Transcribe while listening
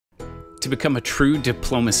To become a true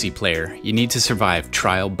diplomacy player, you need to survive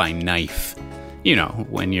trial by knife. You know,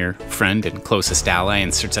 when your friend and closest ally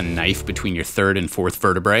inserts a knife between your third and fourth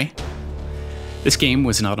vertebrae. This game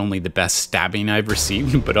was not only the best stabbing I've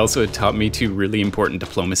received, but also it taught me 2 really important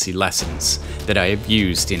diplomacy lessons that I have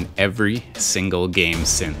used in every single game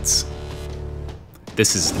since.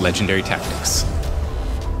 This is Legendary Tactics.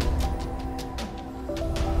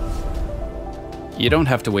 You don't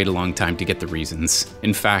have to wait a long time to get the reasons.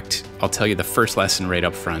 In fact, I'll tell you the first lesson right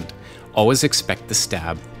up front. Always expect the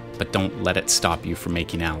stab, but don't let it stop you from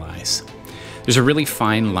making allies. There's a really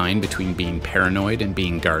fine line between being paranoid and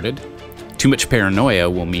being guarded. Too much paranoia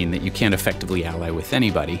will mean that you can't effectively ally with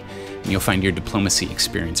anybody, and you'll find your diplomacy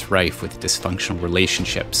experience rife with dysfunctional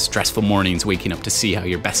relationships, stressful mornings waking up to see how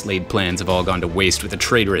your best laid plans have all gone to waste with a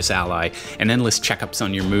traitorous ally, and endless checkups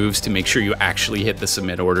on your moves to make sure you actually hit the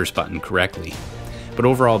submit orders button correctly. But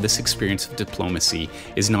overall, this experience of diplomacy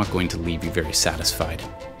is not going to leave you very satisfied.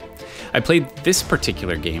 I played this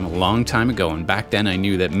particular game a long time ago, and back then I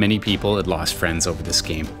knew that many people had lost friends over this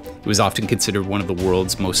game. It was often considered one of the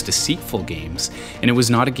world's most deceitful games, and it was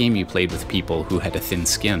not a game you played with people who had a thin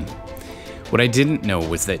skin. What I didn't know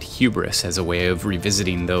was that hubris has a way of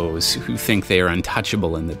revisiting those who think they are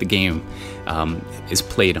untouchable, and that the game is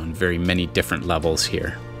played on very many different levels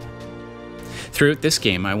here. Throughout this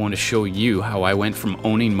game, I want to show you how I went from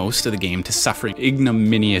owning most of the game to suffering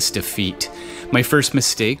ignominious defeat. My first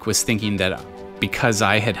mistake was thinking that because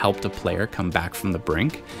I had helped a player come back from the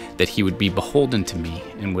brink, that he would be beholden to me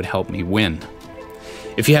and would help me win.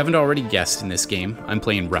 If you haven't already guessed in this game, I'm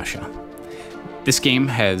playing Russia. This game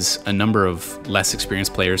has a number of less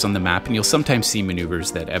experienced players on the map, and you'll sometimes see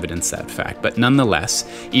maneuvers that evidence that fact, but nonetheless,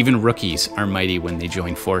 even rookies are mighty when they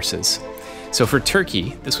join forces. So for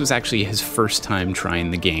Turkey, this was actually his first time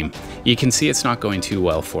trying the game. You can see it's not going too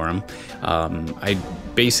well for him. I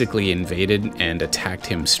basically invaded and attacked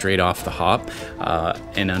him straight off the hop,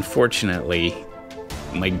 and unfortunately,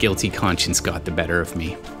 my guilty conscience got the better of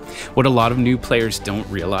me. What a lot of new players don't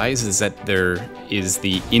realize is that there is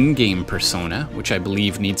the in-game persona, which I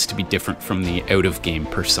believe needs to be different from the out-of-game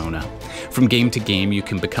persona. From game to game, you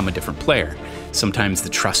can become a different player. Sometimes the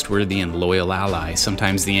trustworthy and loyal ally,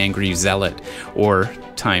 sometimes the angry zealot, or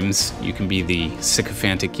times you can be the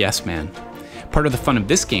sycophantic yes man. Part of the fun of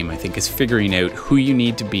this game, I think, is figuring out who you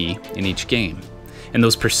need to be in each game. And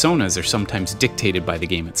those personas are sometimes dictated by the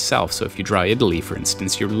game itself, so if you draw Italy, for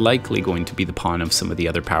instance, you're likely going to be the pawn of some of the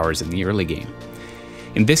other powers in the early game.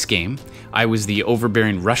 In this game, I was the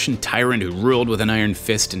overbearing Russian tyrant who ruled with an iron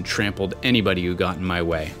fist and trampled anybody who got in my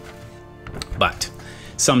way. But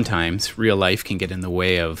sometimes real life can get in the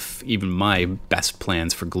way of even my best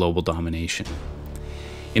plans for global domination.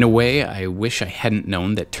 In a way, I wish I hadn't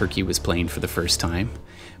known that Turkey was playing for the first time.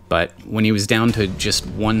 But when he was down to just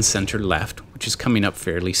one center left, which is coming up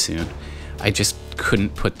fairly soon, I just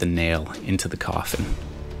couldn't put the nail into the coffin.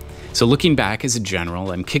 So looking back as a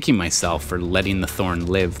general, I'm kicking myself for letting the thorn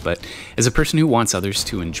live, but as a person who wants others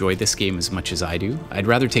to enjoy this game as much as I do, I'd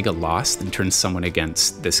rather take a loss than turn someone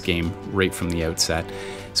against this game right from the outset.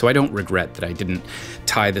 So I don't regret that I didn't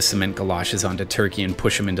tie the cement galoshes onto Turkey and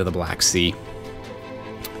push him into the Black Sea.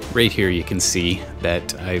 Right here you can see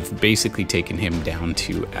that I've basically taken him down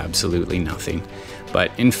to absolutely nothing.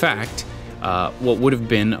 But in fact, what would have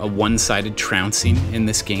been a one-sided trouncing in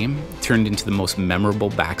this game turned into the most memorable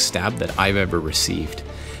backstab that I've ever received.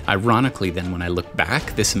 Ironically then, when I look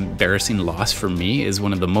back, this embarrassing loss for me is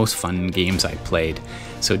one of the most fun games I played.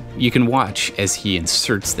 So you can watch as he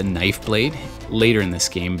inserts the knife blade later in this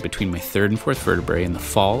game between my third and fourth vertebrae in the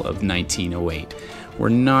fall of 1908. We're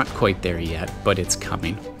not quite there yet, but it's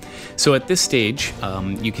coming. So at this stage,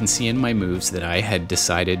 you can see in my moves that I had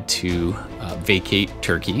decided to vacate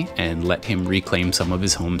Turkey and let him reclaim some of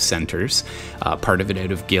his home centers, part of it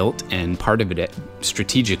out of guilt and part of it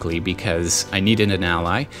strategically because I needed an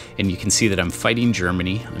ally. And you can see that I'm fighting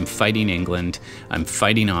Germany, I'm fighting England, I'm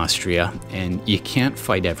fighting Austria, and you can't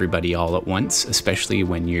fight everybody all at once, especially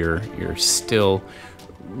when you're still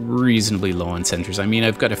reasonably low on centers. I mean,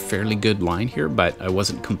 I've got a fairly good line here, but I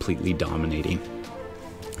wasn't completely dominating.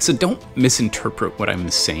 So don't misinterpret what I'm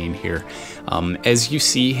saying here. As you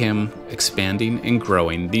see him expanding and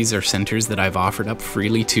growing, these are centers that I've offered up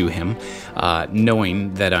freely to him,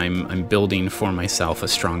 knowing that I'm building for myself a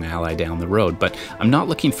strong ally down the road. But I'm not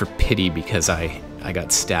looking for pity because I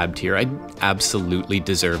got stabbed here. I absolutely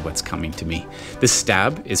deserve what's coming to me. This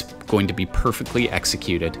stab is going to be perfectly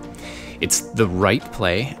executed. It's the right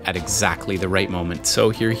play at exactly the right moment. So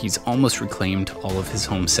here he's almost reclaimed all of his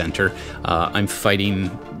home center. I'm fighting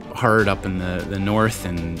hard up in the north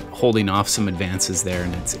and holding off some advances there,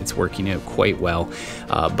 and it's working out quite well.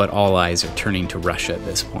 But all eyes are turning to Russia at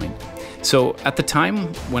this point. So at the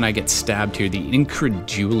time when I get stabbed here, the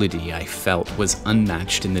incredulity I felt was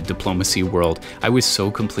unmatched in the diplomacy world. I was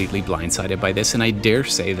so completely blindsided by this, and I dare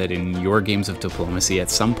say that in your games of diplomacy,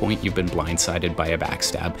 at some point you've been blindsided by a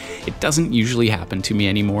backstab. It doesn't usually happen to me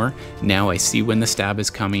anymore. Now I see when the stab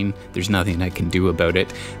is coming, there's nothing I can do about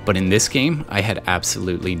it. But in this game, I had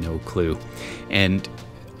absolutely no clue. And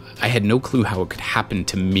I had no clue how it could happen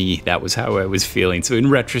to me. That was how I was feeling. So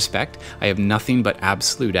in retrospect, I have nothing but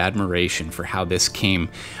absolute admiration for how this came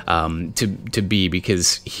to be,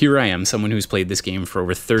 because here I am, someone who's played this game for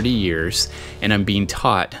over 30 years, and I'm being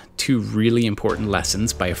taught two really important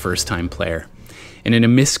lessons by a first-time player. And in a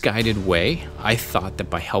misguided way, I thought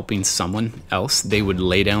that by helping someone else, they would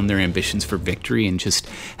lay down their ambitions for victory and just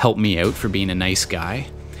help me out for being a nice guy.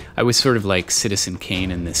 I was sort of like Citizen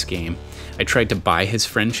Kane in this game. I tried to buy his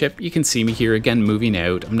friendship. You can see me here again moving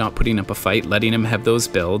out. I'm not putting up a fight, letting him have those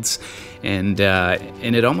builds. And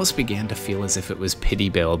it almost began to feel as if it was pity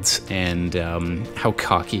builds, and how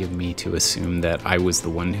cocky of me to assume that I was the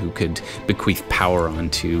one who could bequeath power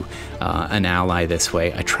onto an ally this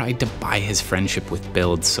way. I tried to buy his friendship with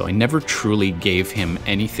builds, so I never truly gave him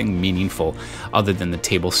anything meaningful other than the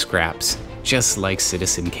table scraps, just like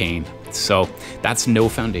Citizen Kane. So that's no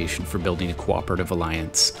foundation for building a cooperative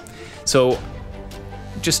alliance. So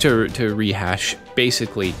just to rehash,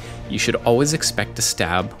 basically, you should always expect to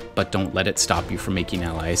stab, but don't let it stop you from making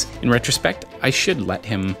allies. In retrospect, I should let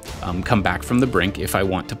him come back from the brink if I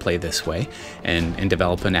want to play this way and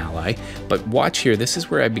develop an ally. But watch here, this is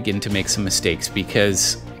where I begin to make some mistakes,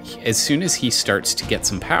 because as soon as he starts to get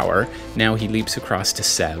some power, now he leaps across to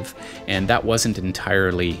Sev, and that wasn't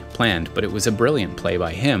entirely planned, but it was a brilliant play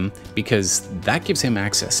by him, because that gives him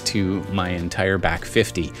access to my entire back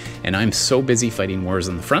 50, and I'm so busy fighting wars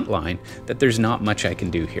on the front line that there's not much I can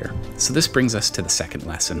do here. So this brings us to the second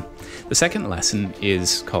lesson. The second lesson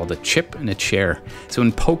is called a chip and a chair. So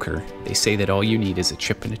in poker, they say that all you need is a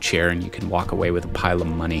chip and a chair, and you can walk away with a pile of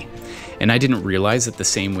money. And I didn't realize that the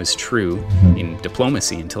same was true in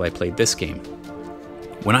diplomacy until I played this game.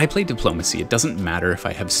 When I play diplomacy, it doesn't matter if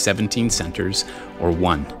I have 17 centers or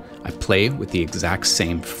 1. I play with the exact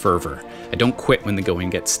same fervor. I don't quit when the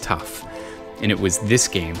going gets tough. And it was this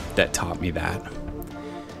game that taught me that.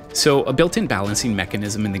 So a built-in balancing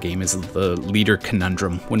mechanism in the game is the leader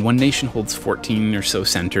conundrum. When one nation holds 14 or so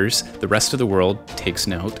centers, the rest of the world takes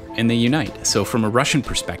note and they unite. So from a Russian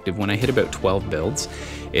perspective, when I hit about 12 builds,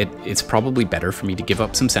 it's probably better for me to give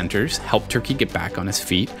up some centers, help Turkey get back on his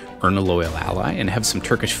feet, earn a loyal ally, and have some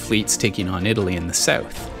Turkish fleets taking on Italy in the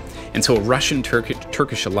south. And so a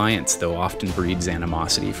Russian-Turkish alliance, though, often breeds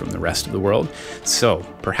animosity from the rest of the world. So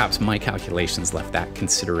perhaps my calculations left that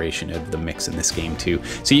consideration out of the mix in this game too.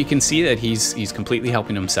 So you can see that he's completely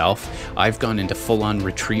helping himself. I've gone into full-on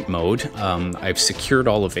retreat mode. I've secured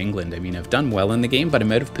all of England. I mean, I've done well in the game, but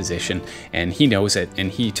I'm out of position, and he knows it, and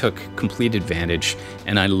he took complete advantage,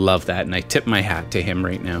 and I love that, and I tip my hat to him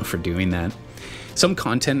right now for doing that. Some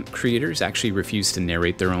content creators actually refuse to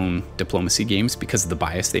narrate their own diplomacy games because of the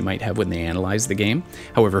bias they might have when they analyze the game.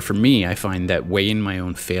 However, for me, I find that weighing my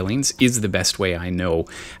own failings is the best way I know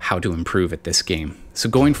how to improve at this game. So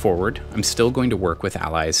going forward, I'm still going to work with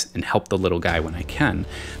allies and help the little guy when I can,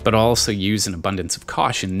 but I'll also use an abundance of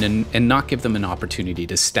caution and not give them an opportunity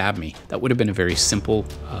to stab me. That would have been a very simple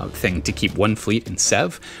thing, to keep one fleet in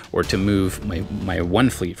Sev, or to move my one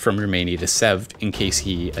fleet from Romania to Sev in case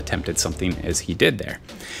he attempted something as he did there.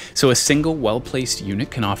 So a single well-placed unit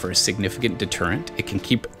can offer a significant deterrent. It can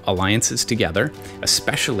keep alliances together,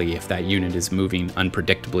 especially if that unit is moving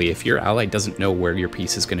unpredictably. If your ally doesn't know where your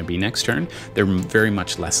piece is going to be next turn, they're very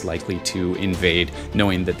much less likely to invade,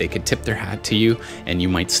 knowing that they could tip their hat to you and you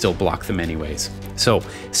might still block them anyways. So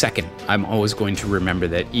second, I'm always going to remember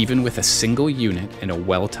that even with a single unit and a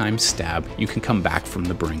well-timed stab, you can come back from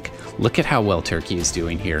the brink. Look at how well Turkey is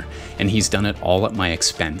doing here, and he's done it all at my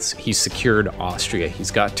expense. He's secured Austria,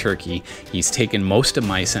 he's got Turkey, he's taken most of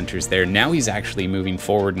my centers there. Now he's actually moving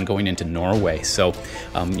forward and going into Norway. So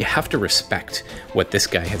you have to respect what this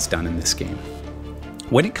guy has done in this game.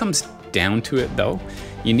 When it comes down to it though,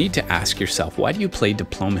 you need to ask yourself, why do you play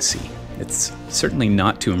diplomacy? It's certainly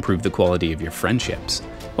not to improve the quality of your friendships.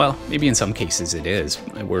 Well, maybe in some cases it is.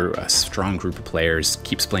 We're a strong group of players,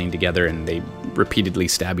 keeps playing together, and they repeatedly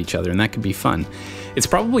stab each other, and that can be fun. It's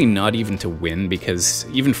probably not even to win, because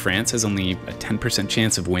even France has only a 10%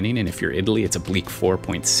 chance of winning, and if you're Italy, it's a bleak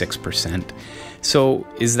 4.6%. So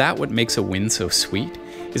is that what makes a win so sweet?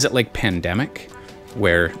 Is it like Pandemic?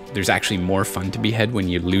 where there's actually more fun to be had when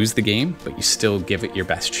you lose the game, but you still give it your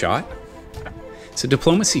best shot. So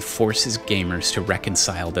diplomacy forces gamers to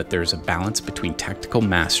reconcile that there's a balance between tactical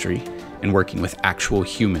mastery and working with actual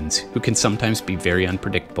humans who can sometimes be very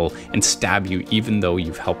unpredictable and stab you even though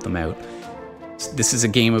you've helped them out. This is a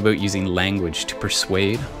game about using language to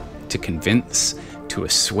persuade, to convince, to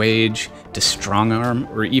assuage, to strong arm,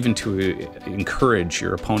 or even to encourage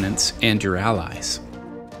your opponents and your allies.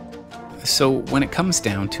 So when it comes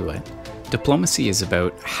down to it, diplomacy is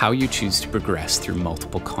about how you choose to progress through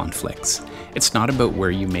multiple conflicts. It's not about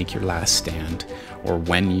where you make your last stand, or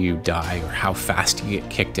when you die, or how fast you get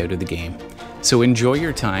kicked out of the game. So enjoy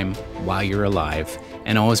your time while you're alive,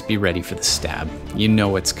 and always be ready for the stab. You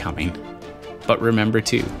know it's coming. But remember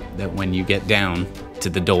too, that when you get down to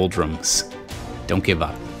the doldrums, don't give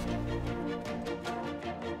up.